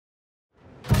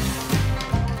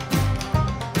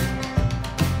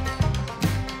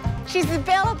She's the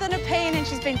belle of the Nepean and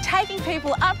she's been taking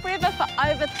people upriver for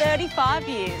over 35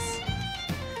 years.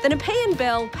 The Nepean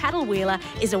Belle Paddlewheeler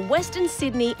is a Western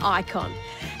Sydney icon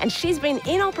and she's been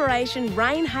in operation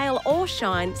rain, hail or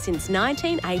shine since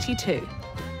 1982.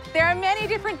 There are many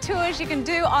different tours you can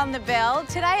do on the Belle.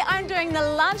 Today I'm doing the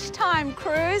lunchtime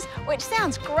cruise, which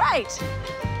sounds great.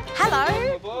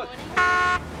 Hello.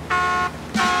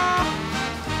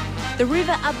 The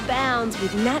river abounds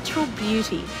with natural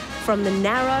beauty, from the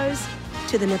Narrows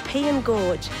to the Nepean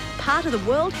Gorge, part of the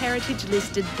World Heritage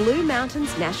listed Blue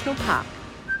Mountains National Park.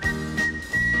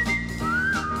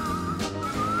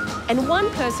 And one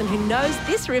person who knows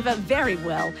this river very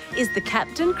well is the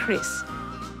captain, Chris.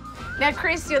 Now,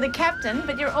 Chris, you're the captain,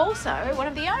 but you're also one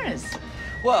of the owners.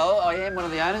 Well, I am one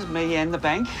of the owners, me and the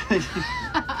bank.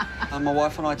 My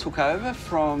wife and I took over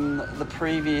from the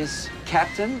previous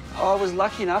captain. I was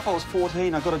lucky enough, I was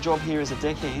 14, I got a job here as a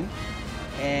deckhand.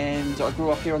 And I grew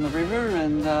up here on the river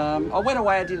and I went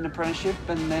away, I did an apprenticeship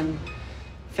and then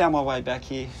found my way back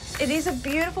here. It is a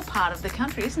beautiful part of the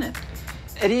country, isn't it?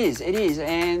 It is.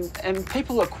 And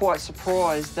people are quite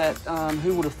surprised that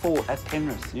who would have thought at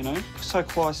Penrith, you know? So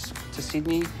close to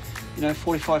Sydney, you know,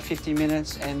 45, 50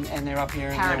 minutes and they're up here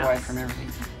and they're away from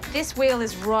everything. This wheel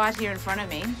is right here in front of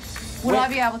me. Would I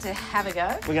be able to have a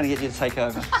go? We're going to get you to take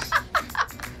over.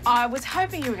 I was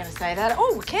hoping you were going to say that.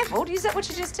 Oh, careful. Is that what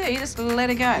you just do? You just let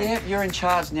it go? Yeah, you're in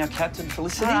charge now, Captain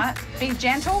Felicity. All right. Be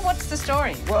gentle. What's the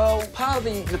story? Well, part of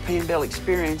the Nepean Belle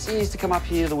experience is to come up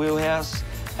here to the wheelhouse,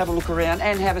 have a look around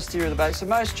and have a steer of the boat. So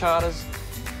most charters,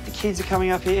 the kids are coming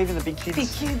up here, even the big kids.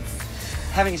 Big kids.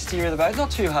 Having a steer of the boat.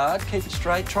 Not too hard. Keep it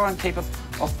straight. Try and keep it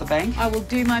off the bank. I will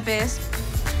do my best.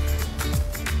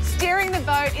 Steering the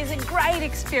boat is a great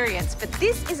experience, but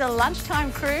this is a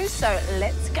lunchtime cruise, so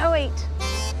let's go eat.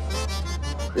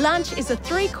 Lunch is a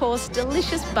 3-course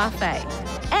delicious buffet,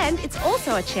 and it's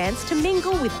also a chance to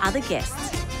mingle with other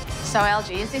guests. So,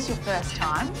 Algie, is this your first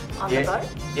time on the boat?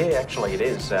 Yeah, actually it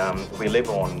is. We live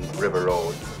on River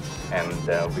Road, and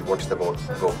we watch the boat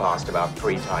go past about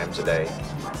 3 times a day.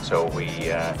 So we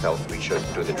felt we should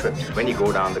do the trip. When you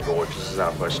go down the gorge, this is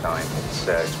our first time.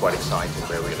 It's quite exciting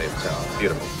where we live, so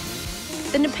beautiful.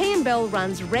 The Nepean Belle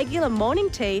runs regular morning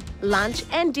tea, lunch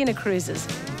and dinner cruises.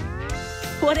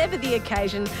 Whatever the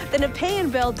occasion, the Nepean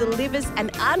Belle delivers an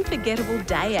unforgettable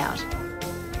day out.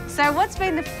 So what's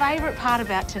been the favourite part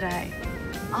about today?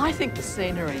 I think the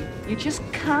scenery. You just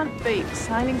can't beat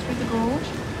sailing through the gorge,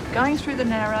 going through the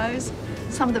Narrows,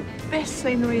 some of the best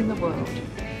scenery in the world.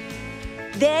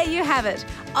 There you have it.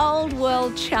 Old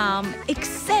world charm,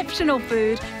 exceptional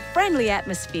food, friendly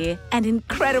atmosphere and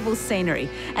incredible scenery.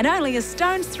 And only a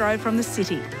stone's throw from the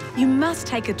city. You must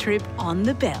take a trip on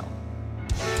the Belle.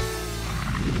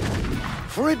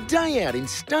 For a day out in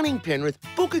stunning Penrith,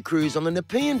 book a cruise on the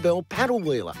Nepean Belle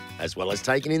Paddlewheeler. As well as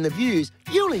taking in the views,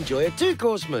 you'll enjoy a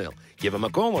 2-course meal. Give them a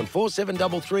call on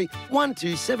 4733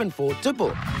 1274 to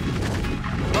book.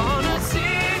 On a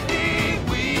Sydney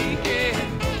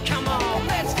weekend, come on,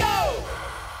 let's go!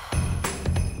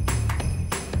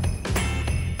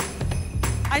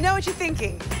 I know what you're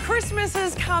thinking. Christmas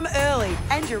has come early,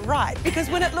 and you're right, because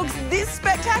when it looks this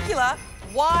spectacular,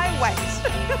 why wait?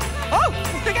 Oh,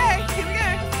 okay, here we go.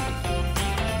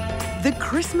 The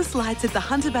Christmas lights at the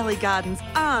Hunter Valley Gardens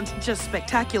aren't just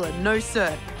spectacular, no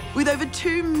sir. With over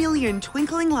 2 million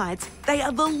twinkling lights, they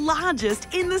are the largest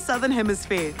in the Southern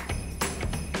Hemisphere.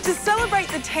 To celebrate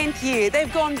the 10th year,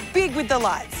 they've gone big with the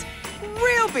lights.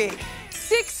 Real big.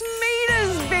 6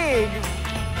 metres big.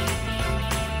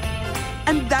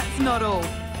 And that's not all.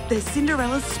 There's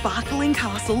Cinderella's sparkling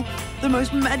castle, the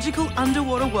most magical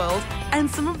underwater world, and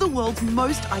some of the world's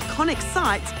most iconic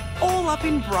sights, all up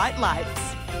in bright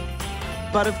lights.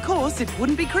 But of course, it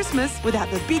wouldn't be Christmas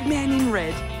without the big man in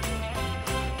red.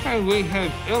 Hey, we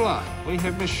have Ella, we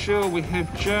have Michelle, we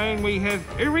have Jane, we have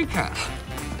Erica.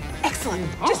 Excellent.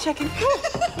 Just checking.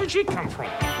 Where'd she come from?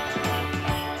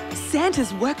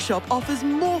 Santa's workshop offers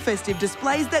more festive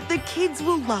displays that the kids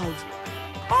will love.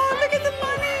 Oh, look at the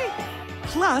money!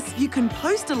 Plus, you can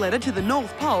post a letter to the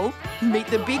North Pole, meet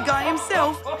the big guy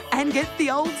himself, and get the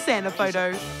old Santa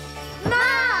photo.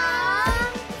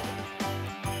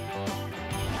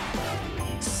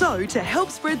 So, to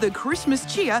help spread the Christmas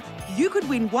cheer, you could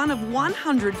win one of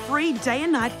 100 free day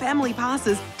and night family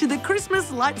passes to the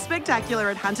Christmas Light Spectacular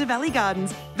at Hunter Valley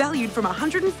Gardens, valued from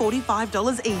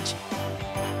 $145 each.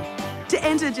 To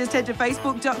enter, just head to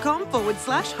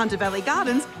facebook.com/Hunter Valley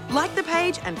Gardens, like the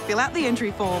page and fill out the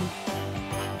entry form.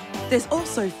 There's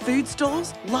also food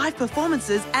stalls, live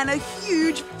performances and a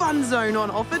huge fun zone on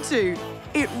offer too.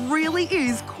 It really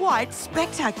is quite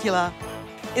spectacular.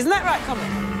 Isn't that right, Comet?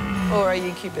 Or are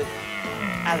you Cupid?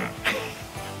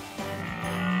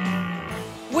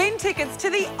 Win tickets to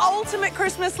the ultimate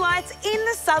Christmas lights in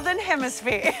the Southern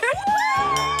Hemisphere.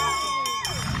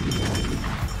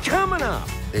 Coming up,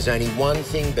 there's only one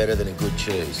thing better than a good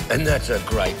cheese, and that's a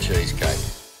great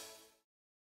cheesecake.